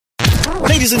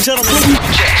Ladies and gentlemen,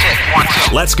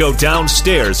 let's go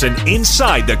downstairs and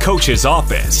inside the coach's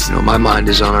office. My mind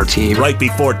is on our team. Right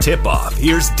before tip-off,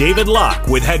 here's David Locke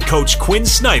with head coach Quinn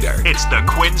Snyder. It's the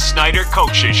Quinn Snyder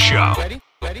Coaches Show.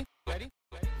 Ready?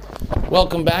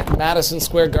 Welcome back, Madison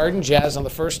Square Garden. Jazz on the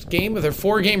first game of their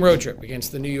 4-game road trip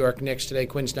against the New York Knicks today.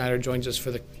 Quinn Snyder joins us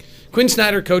for the Quinn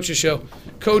Snyder Coaches Show.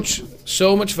 Coach,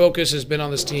 so much focus has been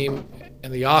on this team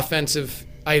and the offensive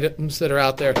items that are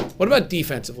out there. What about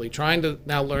defensively? Trying to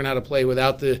now learn how to play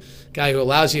without the guy who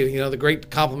allows you, the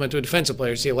great compliment to a defensive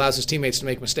player is he allows his teammates to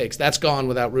make mistakes. That's gone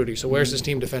without Rudy. So where's this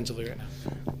team defensively right now?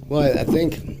 Well, I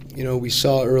think, we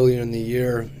saw earlier in the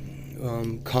year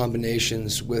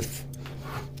combinations with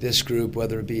this group,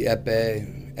 whether it be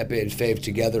Epé and Fave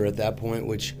together at that point,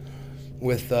 which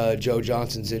with Joe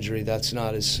Johnson's injury, that's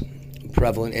not as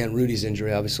prevalent, and Rudy's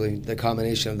injury, obviously. The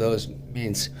combination of those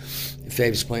means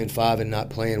Fave's playing 5 and not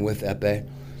playing with Epé,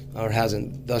 or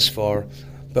hasn't thus far.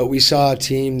 But we saw a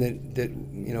team that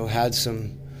had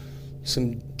some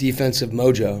defensive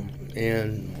mojo,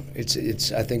 and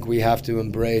it's I think we have to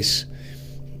embrace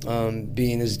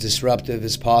being as disruptive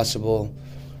as possible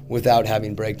without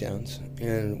having breakdowns.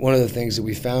 And one of the things that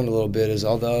we found a little bit is,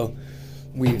 although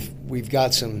we've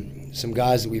got some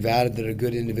guys that we've added that are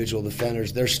good individual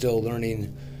defenders, they're still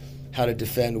learning how to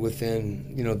defend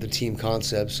within the team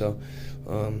concept. So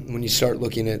when you start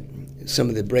looking at some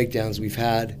of the breakdowns we've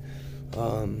had,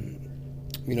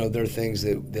 there are things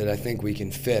that I think we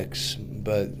can fix,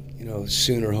 but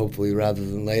sooner hopefully rather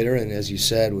than later. And as you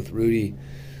said, with Rudy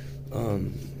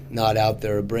not out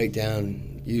there, a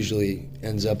breakdown usually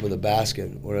ends up with a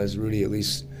basket, whereas Rudy at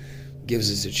least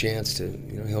gives us a chance to,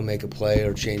 he'll make a play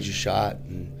or change a shot,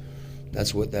 and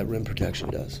that's what that rim protection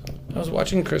does. I was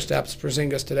watching Kristaps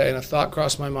Porzingis today, and a thought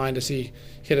crossed my mind as he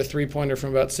hit a three-pointer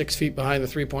from about 6 feet behind the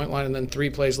three-point line, and then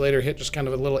 3 plays later hit just kind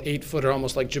of a little 8-footer,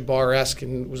 almost like Jabbar-esque,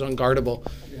 and was unguardable.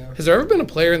 Yeah. Has there ever been a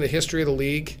player in the history of the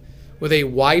league with a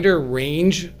wider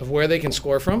range of where they can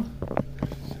score from?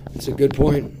 That's a good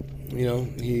point.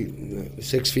 He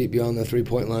 6 feet beyond the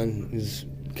three-point line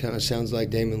kind of sounds like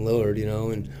Damian Lillard,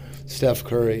 and Steph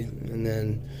Curry. And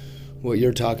then what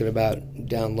you're talking about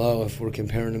down low, if we're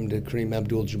comparing him to Kareem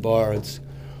Abdul-Jabbar,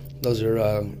 those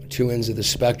are 2 ends of the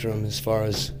spectrum as far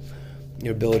as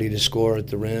your ability to score at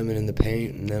the rim and in the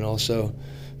paint, and then also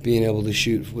being able to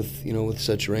shoot with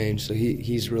such range. So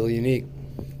he's really unique.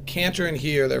 Kanter and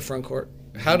he are their front court.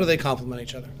 How do they complement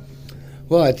each other?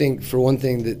 Well, I think for one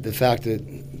thing, that the fact that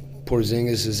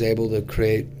Porzingis is able to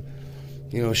create,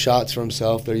 shots for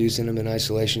himself. They're using him in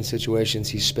isolation situations.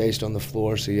 He's spaced on the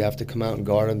floor, so you have to come out and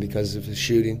guard him because of his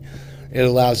shooting. It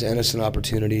allows Ennis an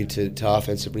opportunity to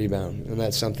offensive rebound, and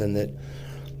that's something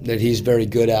that he's very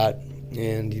good at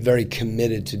and very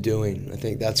committed to doing. I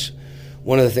think that's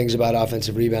one of the things about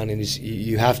offensive rebounding is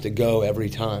you have to go every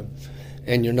time,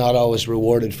 and you're not always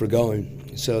rewarded for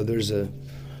going. So there's a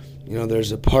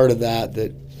part of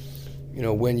that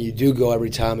when you do go every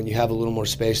time and you have a little more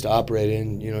space to operate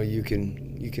in, you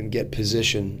can get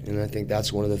position, and I think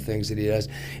that's one of the things that he does.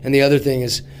 And the other thing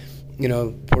is,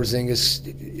 Porzingis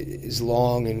is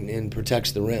long and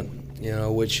protects the rim,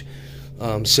 which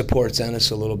supports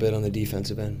Ennis a little bit on the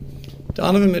defensive end.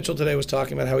 Donovan Mitchell today was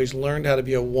talking about how he's learned how to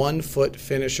be a 1-foot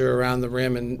finisher around the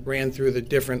rim and ran through the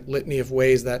different litany of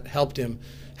ways that helped him.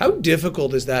 How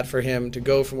difficult is that for him to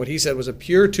go from what he said was a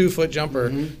pure 2-foot jumper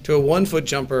to a 1-foot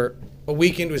jumper a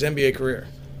week into his NBA career?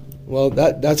 Well,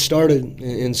 that started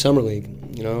in Summer League,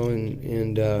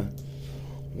 and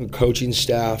coaching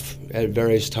staff at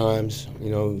various times,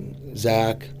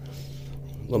 Zach,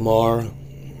 Lamar,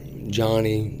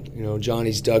 Johnny,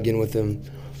 Johnny's dug in with him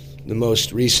the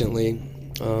most recently,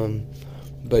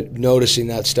 but noticing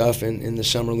that stuff in the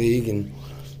Summer League, and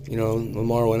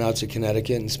Lamar went out to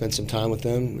Connecticut and spent some time with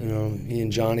them. He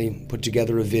and Johnny put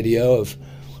together a video of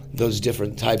those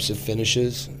different types of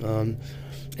finishes.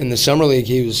 In the Summer League,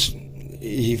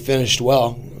 he finished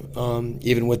well,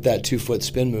 even with that 2-foot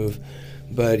spin move,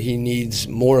 but he needs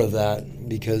more of that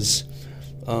because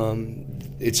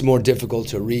it's more difficult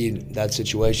to read that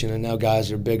situation, and now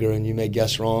guys are bigger and you may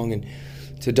guess wrong. And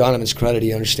to Donovan's credit,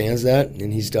 he understands that,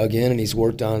 and he's dug in and he's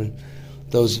worked on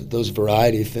those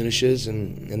variety of finishes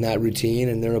and that routine,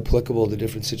 and they're applicable to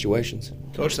different situations.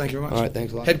 Coach, thank you very much. All right,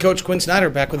 thanks a lot. Head coach Quinn Snyder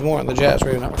back with more on the Jazz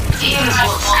Radio Network.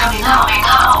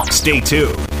 Stay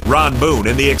tuned. Ron Boone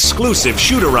and the exclusive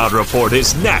Shoot-Around Report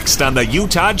is next on the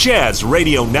Utah Jazz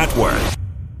Radio Network.